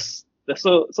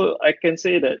so I can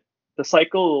say that the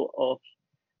cycle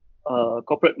of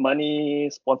corporate money,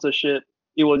 sponsorship,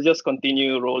 it will just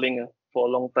continue rolling for a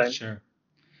long time. Sure.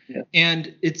 Yeah.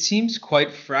 And it seems quite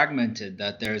fragmented,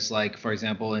 that there's for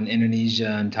example, in Indonesia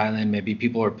and Thailand, maybe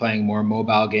people are playing more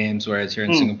mobile games, whereas here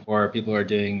in Singapore, people are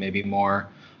doing maybe more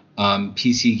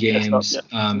PC games.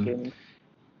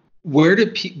 Where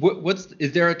do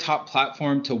is there a top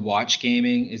platform to watch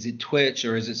gaming? Is it Twitch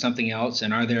or is it something else?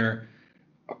 And are there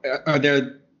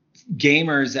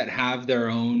gamers that have their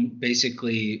own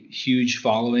basically huge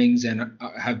followings and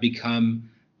have become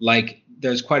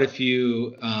there's quite a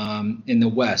few in the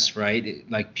West, right?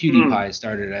 Like PewDiePie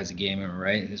started as a gamer,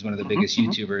 right? He's one of the biggest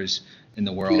YouTubers in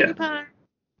the world. PewDiePie.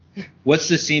 What's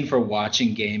the scene for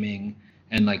watching gaming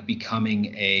and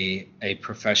becoming a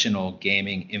professional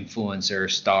gaming influencer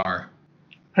star?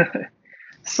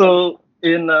 So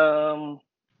you're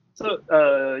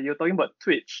talking about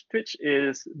Twitch. Twitch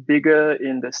is bigger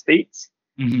in the States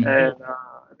and I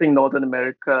think Northern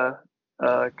America,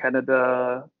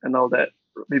 Canada, and all that.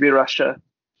 Maybe Russia.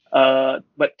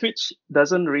 But Twitch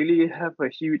doesn't really have a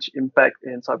huge impact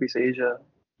in Southeast Asia.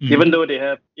 Even though they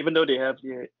have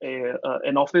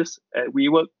an office at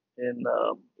WeWork in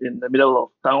the middle of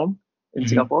town in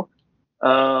Singapore.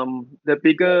 The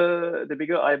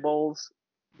bigger eyeballs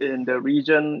in the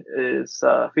region is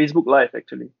Facebook Live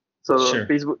actually. So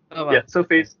Facebook, so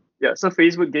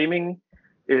Facebook gaming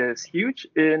is huge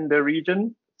in the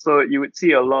region. So you would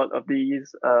see a lot of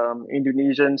these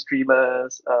Indonesian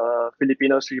streamers,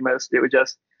 Filipino streamers. They would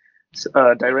just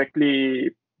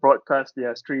directly broadcast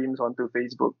their streams onto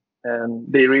Facebook, and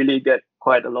they really get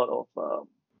quite a lot of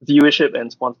viewership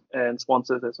and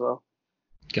sponsors as well.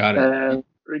 Got it. And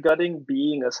regarding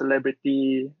being a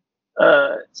celebrity,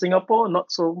 Singapore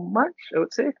not so much, I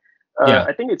would say.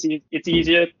 I think it's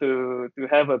easier to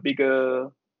have a bigger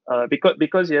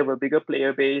because you have a bigger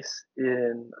player base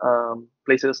in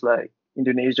places like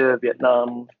Indonesia,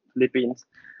 Vietnam, Philippines.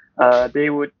 They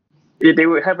would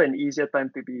have an easier time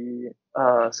to be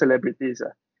celebrities.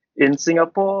 In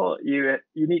Singapore, you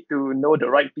need to know the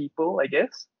right people, I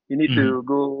guess. You need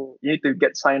to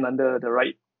get signed under the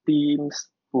right teams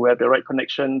who have the right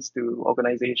connections to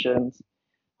organizations.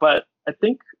 But I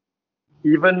think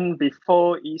even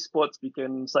before esports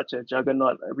became such a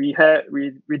juggernaut, we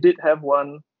did have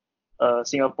one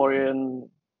Singaporean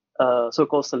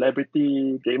so-called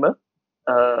celebrity gamer.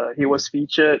 He was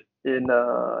featured in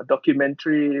a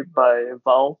documentary by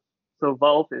Valve. So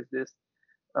Valve is this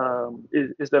are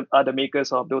the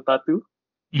makers of Dota 2,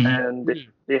 and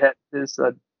they had this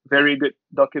very good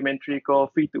documentary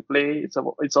called Free to Play. It's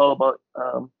all about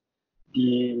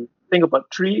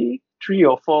about three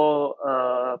or four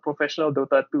professional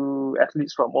Dota 2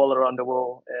 athletes from all around the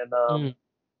world, and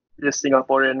this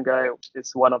Singaporean guy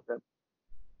is one of them.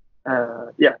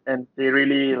 And they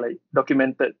really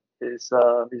documented his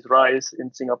rise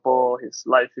in Singapore, his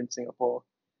life in Singapore,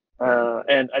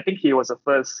 and I think he was the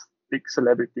first big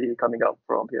celebrity coming out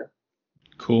from here.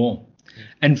 Cool.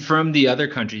 And from the other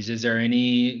countries, is there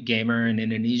any gamer in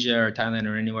Indonesia or Thailand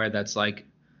or anywhere that's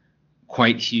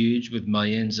quite huge with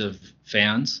millions of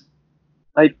fans?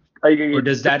 Or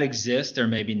does that exist, or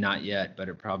maybe not yet, but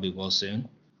it probably will soon?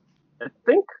 I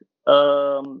think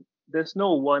there's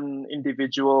no one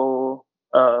individual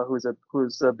who's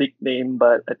a big name,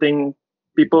 but I think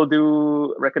people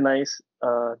do recognize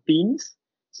teams.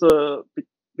 So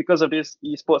because of this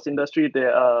esports industry,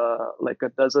 there are a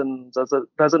dozen or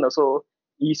so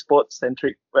esports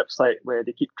centric website where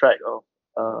they keep track of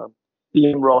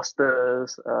team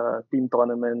rosters, team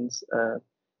tournaments.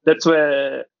 That's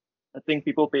where I think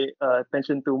people pay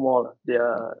attention to more.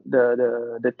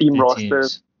 The team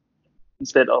rosters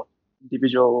instead of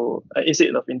individuals.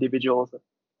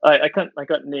 I can't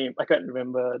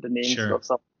remember the names of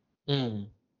some.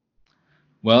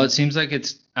 Well, it seems like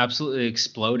it's absolutely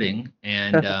exploding,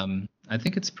 and I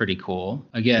think it's pretty cool.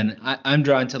 Again, I'm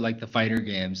drawn to the fighter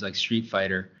games, like Street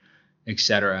Fighter,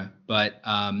 etc. But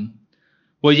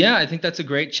well, yeah, I think that's a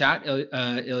great chat,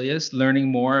 Ilyas.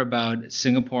 Learning more about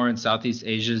Singapore and Southeast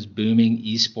Asia's booming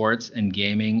esports and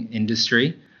gaming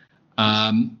industry.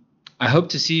 I hope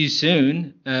to see you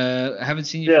soon. I haven't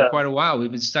seen you for quite a while.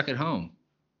 We've been stuck at home.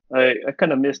 I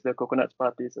kind of miss the coconut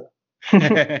parties.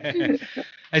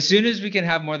 As soon as we can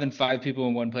have more than 5 people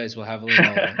in one place, we'll have a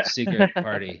little secret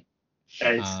party.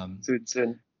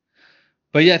 Soon.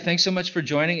 But yeah, thanks so much for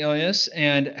joining, Ilyas,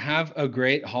 and have a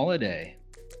great holiday.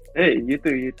 Hey, you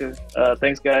too.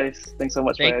 Thanks, guys. Thanks so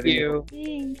much for having me. Thank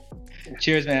you.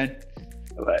 Cheers, man.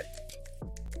 Bye-bye.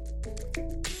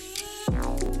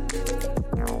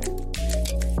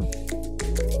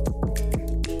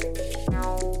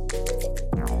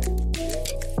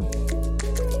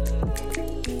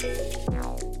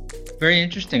 Very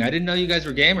interesting. I didn't know you guys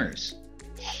were gamers.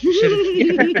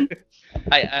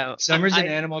 Summer's an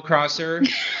Animal Crosser.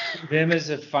 Vim is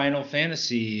a Final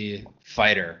Fantasy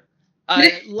fighter.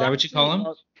 Is that what you call him?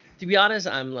 To be honest,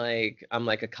 I'm like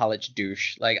a college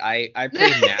douche. I play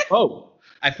Madden.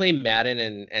 I play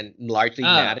Madden and largely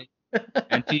Madden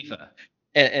and FIFA.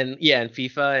 and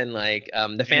FIFA and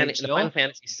the Final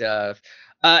Fantasy stuff.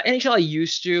 NHL I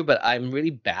used to, but I'm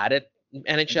really bad at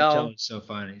NHL. NHL is so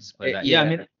fun. I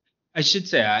mean, I should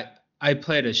say I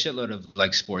played a shitload of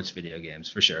sports video games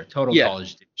for sure. Total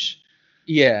college douche.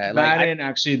 Yeah, Madden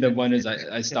actually the one is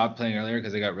I stopped playing earlier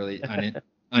because I got really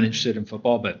uninterested in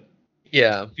football, but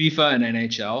FIFA and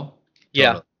NHL.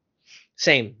 Yeah,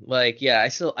 same. I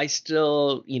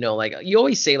still you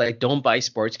always say don't buy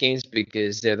sports games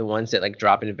because they're the ones that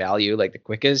drop in value the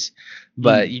quickest,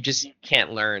 but you just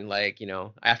can't learn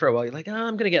after a while you're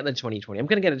I'm gonna get it in 2020, I'm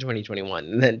gonna get it in 2021,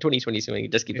 and then 2020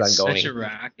 just keeps on going. Such a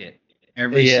racket.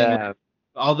 Single,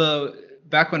 although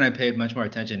back when I paid much more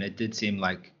attention, it did seem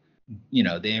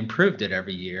they improved it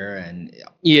every year and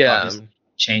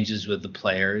changes with the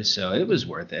players, so it was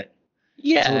worth it.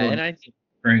 And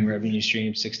recurring revenue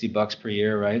stream, $60 per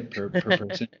year, right? Per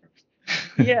person.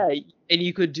 Yeah, and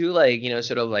you could do like,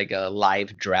 sort of like a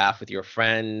live draft with your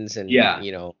friends and,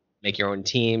 make your own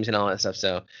teams and all that stuff.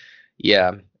 So,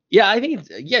 yeah. Yeah, I think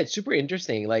it's super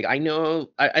interesting. Like I know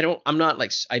I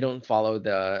don't follow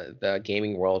the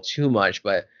gaming world too much,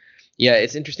 but yeah,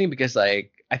 it's interesting because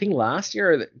like I think last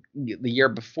year or the year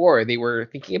before they were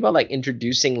thinking about like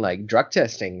introducing like drug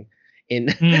testing in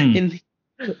in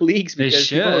leagues They because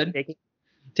people are should.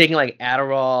 taking like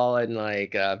Adderall and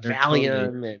like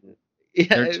Valium and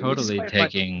they're totally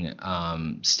taking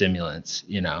stimulants,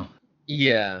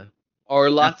 Yeah. Or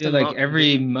lots I feel like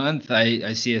every month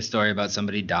I see a story about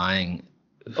somebody dying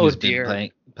who's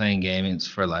been playing games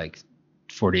for like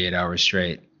 48 hours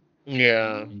straight.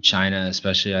 Yeah. In China,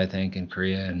 especially, I think, in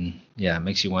Korea. And yeah, it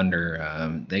makes you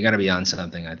wonder. They got to be on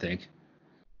something, I think.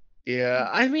 Yeah.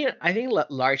 I mean, I think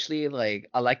largely, like,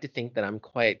 I like to think that I'm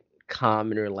quite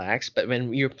calm and relaxed. But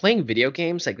when you're playing video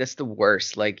games, like, that's the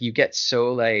worst. Like, you get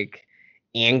so, like,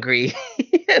 angry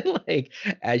and like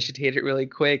agitated really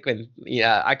quick, and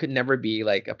I could never be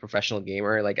like a professional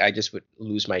gamer. Like I just would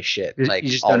lose my shit. Like you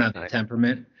just don't have the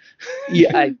temperament.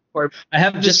 Yeah, I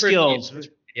have the skills.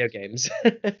 Video games.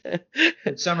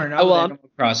 Summer, not with Animal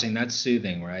Crossing. That's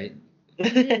soothing, right?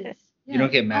 It is. You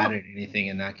don't get mad at anything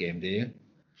in that game, do you?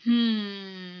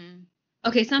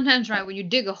 Okay, sometimes, right, when you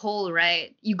dig a hole,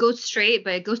 right, you go straight,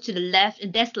 but it goes to the left,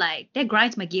 and that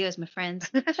grinds my gears, my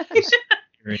friends.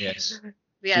 Yes.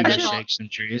 Yeah, that's shake some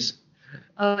trees.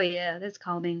 Oh yeah, that's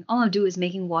calming. All I do is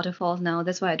making waterfalls now.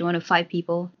 That's why I don't want to fight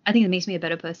people. I think it makes me a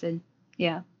better person.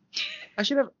 Yeah. We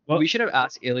should have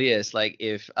asked Ilyas like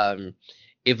if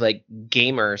like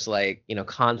gamers, like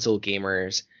console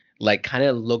gamers, like kind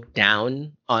of look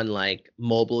down on like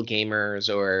mobile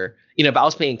gamers, or if I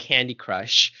was playing Candy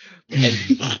Crush and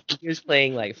he was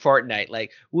playing like Fortnite,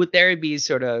 like would there be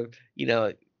sort of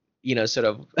sort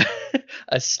of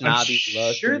a snobby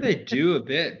look? Sure, they do a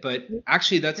bit, but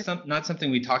actually that's not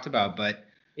something we talked about. But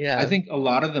yeah, I think a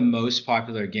lot of the most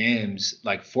popular games,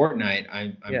 like Fortnite,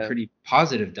 I'm pretty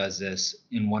positive does this.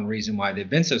 And one reason why they've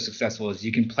been so successful is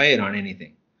you can play it on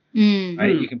anything,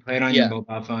 right? You can play it on your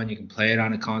mobile phone, you can play it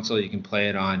on a console, you can play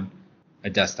it on a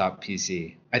desktop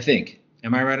PC. I think.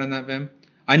 Am I right on that, Vim?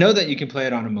 I know that you can play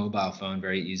it on a mobile phone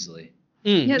very easily.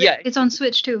 Yeah, it's on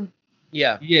Switch too.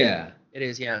 Yeah. Yeah. It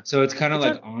is, yeah. So it's kind of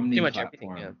like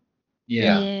omni-platform.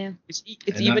 Yeah. It's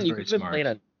even you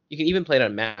can even play it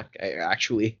on Mac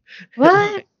actually.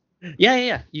 What?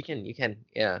 Yeah. You can.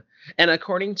 Yeah. And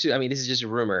according to, I mean, this is just a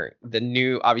rumor. The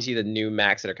new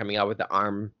Macs that are coming out with the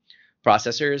ARM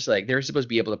processors, like they're supposed to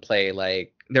be able to play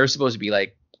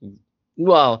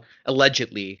well,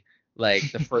 allegedly,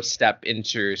 like the first step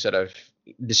into sort of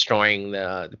destroying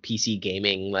the PC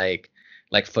gaming like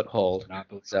foothold.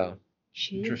 So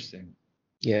interesting.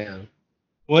 Yeah.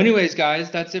 Well, anyways,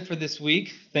 guys, that's it for this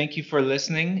week. Thank you for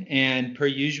listening. And per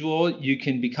usual, you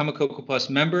can become a Coco Plus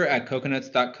member at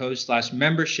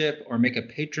coconuts.co/membership or make a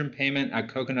patron payment at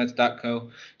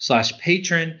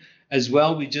coconuts.co/patron. As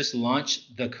well, we just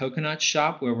launched the Coconut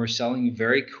Shop, where we're selling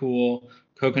very cool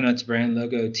Coconuts brand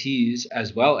logo tees,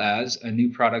 as well as a new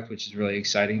product, which is really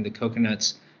exciting, the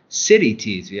Coconuts City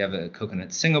tees. We have a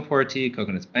Coconuts Singapore tee,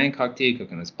 Coconuts Bangkok tee,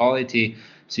 Coconuts Bali tee,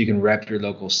 so you can rep your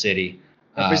local city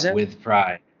with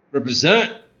pride.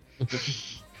 Represent.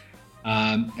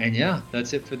 And yeah,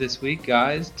 that's it for this week,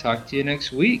 guys. Talk to you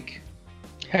next week.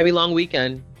 Happy long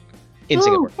weekend in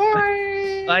Singapore.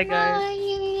 Bye, guys. Bye.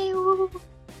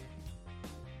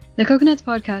 The Coconuts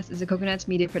Podcast is a Coconuts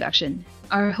media production.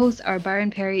 Our hosts are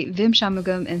Byron Perry, Vim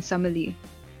Shamugam, and Summer Lee.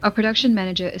 Our production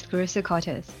manager is Clarissa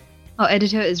Cortez. Our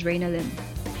editor is Raina Lim.